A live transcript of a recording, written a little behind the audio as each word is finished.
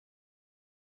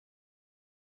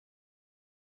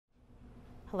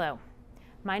Hello,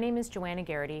 my name is Joanna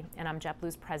Geraghty, and I'm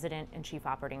JetBlue's President and Chief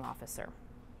Operating Officer.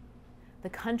 The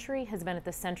country has been at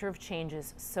the center of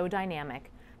changes so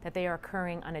dynamic that they are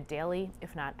occurring on a daily,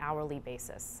 if not hourly,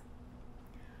 basis.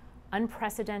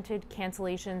 Unprecedented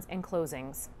cancellations and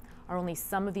closings are only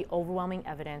some of the overwhelming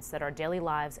evidence that our daily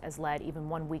lives, as led even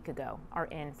 1 week ago, are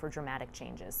in for dramatic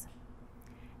changes.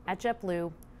 At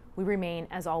JetBlue, we remain,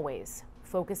 as always,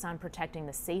 focused on protecting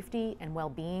the safety and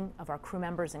well-being of our crew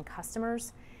members and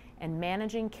customers and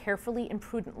managing carefully and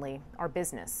prudently our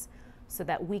business so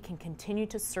that we can continue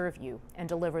to serve you and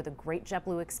deliver the great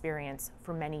JetBlue experience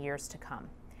for many years to come.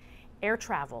 Air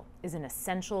travel is an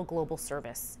essential global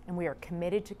service, and we are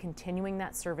committed to continuing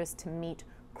that service to meet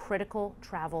critical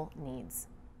travel needs.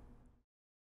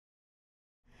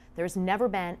 There's never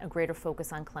been a greater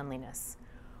focus on cleanliness.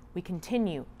 We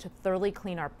continue to thoroughly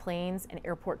clean our planes and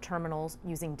airport terminals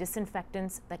using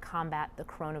disinfectants that combat the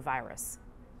coronavirus.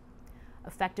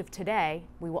 Effective today,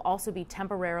 we will also be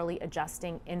temporarily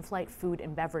adjusting in-flight food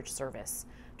and beverage service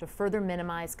to further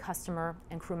minimize customer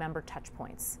and crew member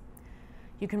touchpoints.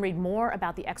 You can read more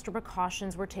about the extra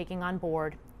precautions we're taking on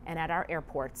board and at our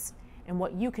airports and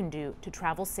what you can do to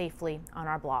travel safely on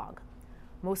our blog.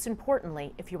 Most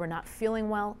importantly, if you are not feeling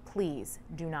well, please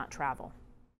do not travel.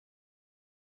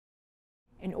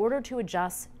 In order to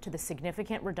adjust to the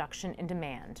significant reduction in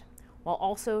demand, while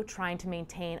also trying to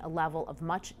maintain a level of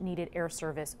much-needed air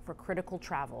service for critical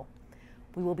travel,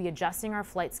 we will be adjusting our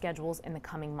flight schedules in the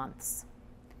coming months.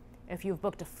 If you've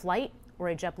booked a flight or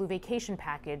a JetBlue vacation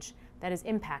package that is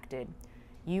impacted,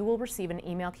 you will receive an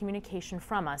email communication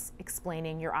from us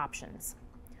explaining your options.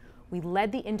 We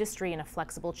led the industry in a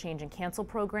flexible change and cancel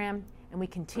program, and we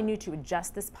continue to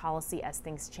adjust this policy as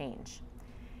things change.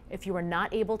 If you are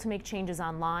not able to make changes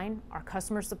online, our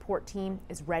customer support team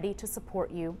is ready to support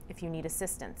you if you need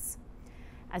assistance.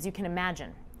 As you can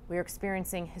imagine, we are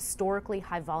experiencing historically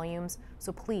high volumes,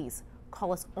 so please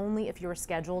call us only if you are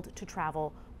scheduled to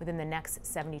travel within the next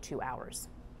 72 hours.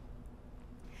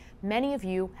 Many of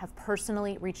you have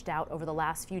personally reached out over the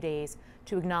last few days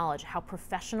to acknowledge how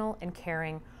professional and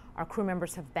caring our crew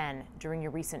members have been during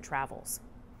your recent travels.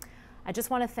 I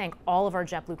just want to thank all of our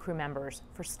JetBlue crew members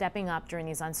for stepping up during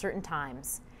these uncertain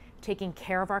times, taking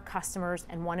care of our customers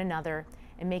and one another,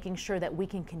 and making sure that we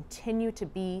can continue to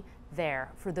be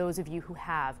there for those of you who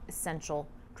have essential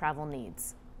travel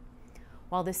needs.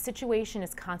 While this situation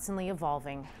is constantly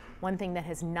evolving, one thing that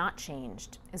has not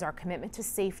changed is our commitment to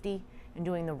safety and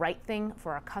doing the right thing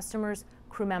for our customers,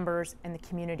 crew members, and the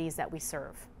communities that we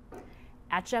serve.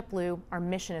 At JetBlue, our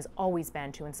mission has always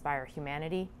been to inspire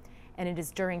humanity, and it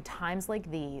is during times like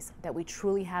these that we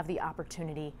truly have the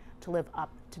opportunity to live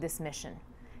up to this mission.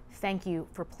 Thank you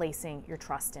for placing your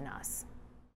trust in us.